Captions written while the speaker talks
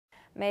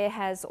Meyer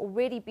has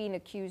already been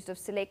accused of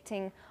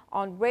selecting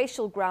on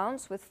racial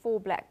grounds with 4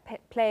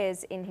 black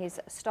players in his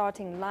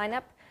starting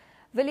lineup.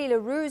 Willie le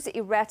Roux's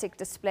erratic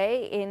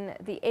display in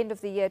the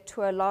end-of-the-year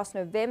tour last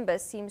November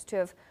seems to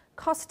have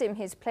cost him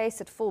his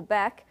place at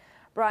full-back.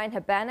 Brian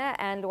Habana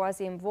and Loise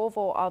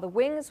Mvovo are the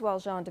wings, while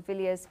Jean de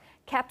Villiers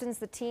captains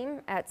the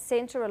team at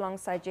centre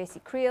alongside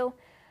Jesse Creel.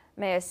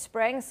 Meyer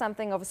sprang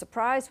something of a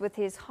surprise with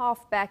his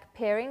half-back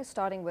pairing,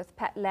 starting with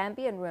Pat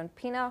Lambie and Ruan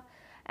Pienaar.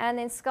 And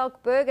then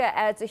Skalk Burger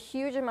adds a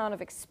huge amount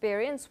of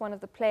experience, one of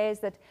the players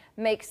that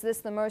makes this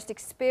the most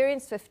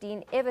experienced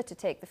 15 ever to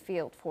take the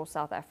field for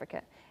South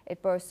Africa.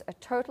 It boasts a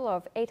total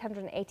of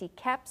 880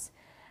 caps,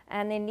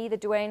 and then neither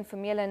Dwayne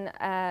Vermeulen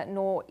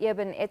nor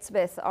Eben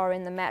Etzebeth are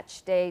in the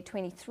match day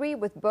 23,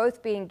 with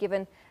both being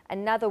given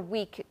another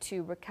week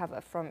to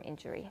recover from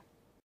injury.